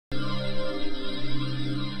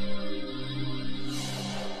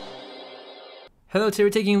Hello, today we're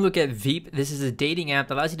taking a look at Veep. This is a dating app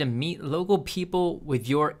that allows you to meet local people with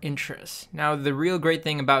your interests. Now, the real great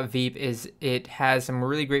thing about Veep is it has some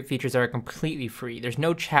really great features that are completely free. There's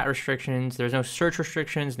no chat restrictions, there's no search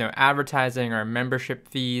restrictions, no advertising or membership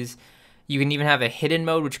fees. You can even have a hidden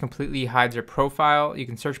mode, which completely hides your profile. You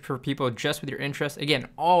can search for people just with your interests. Again,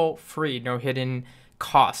 all free, no hidden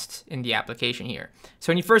costs in the application here. So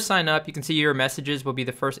when you first sign up, you can see your messages will be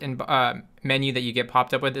the first menu that you get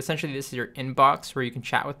popped up with. Essentially, this is your inbox where you can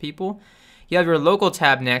chat with people. You have your local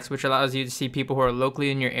tab next, which allows you to see people who are locally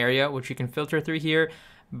in your area, which you can filter through here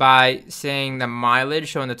by saying the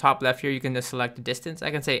mileage. So in the top left here, you can just select the distance. I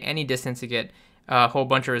can say any distance to get a whole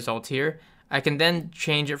bunch of results here. I can then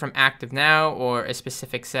change it from active now or a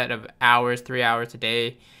specific set of hours, 3 hours a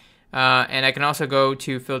day. And I can also go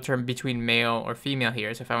to filter between male or female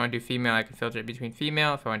here. So if I want to do female, I can filter it between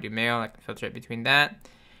female. If I want to do male, I can filter it between that.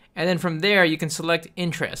 And then from there, you can select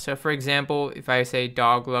interest. So for example, if I say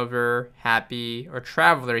dog lover, happy, or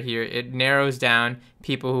traveler here, it narrows down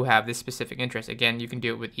people who have this specific interest. Again, you can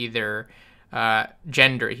do it with either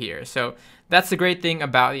gender here. So that's the great thing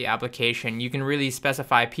about the application. You can really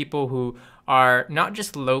specify people who are not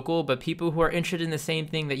just local, but people who are interested in the same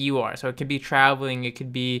thing that you are. So it could be traveling, it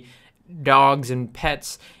could be dogs and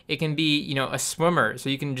pets, it can be, a swimmer. So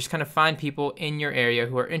you can just kind of find people in your area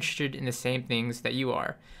who are interested in the same things that you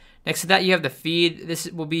are. Next to that, you have the feed.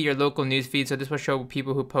 This will be your local news feed. So this will show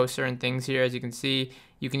people who post certain things here. As you can see,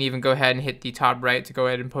 you can even go ahead and hit the top right to go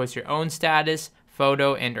ahead and post your own status,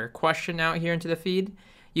 photo, and or question out here into the feed.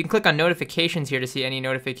 You can click on notifications here to see any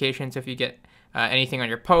notifications. If you get anything on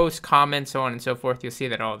your posts, comments, so on and so forth, you'll see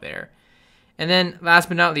that all there. And then last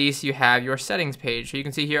but not least, you have your settings page. So you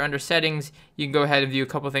can see here under settings, you can go ahead and view a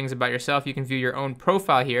couple things about yourself. You can view your own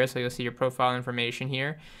profile here. So you'll see your profile information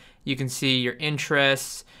here. You can see your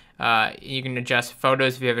interests. You can adjust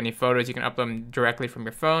photos. If you have any photos, you can upload them directly from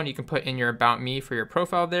your phone. You can put in your About Me for your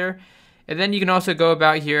profile there. And then you can also go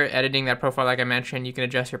about here editing that profile like I mentioned. You can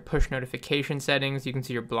adjust your push notification settings. You can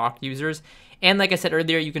see your blocked users. And like I said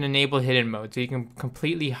earlier, you can enable hidden mode. So you can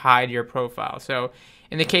completely hide your profile. So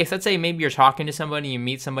in the case, let's say maybe you're talking to somebody, you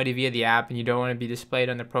meet somebody via the app and you don't want to be displayed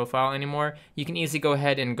on the profile anymore, you can easily go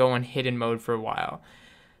ahead and go on hidden mode for a while.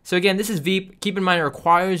 So again, this is Veep. Keep in mind it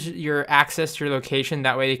requires your access to your location.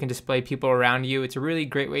 That way they can display people around you. It's a really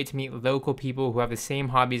great way to meet local people who have the same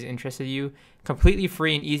hobbies and interests as you. Completely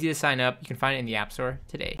free and easy to sign up. You can find it in the App Store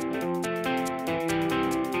today.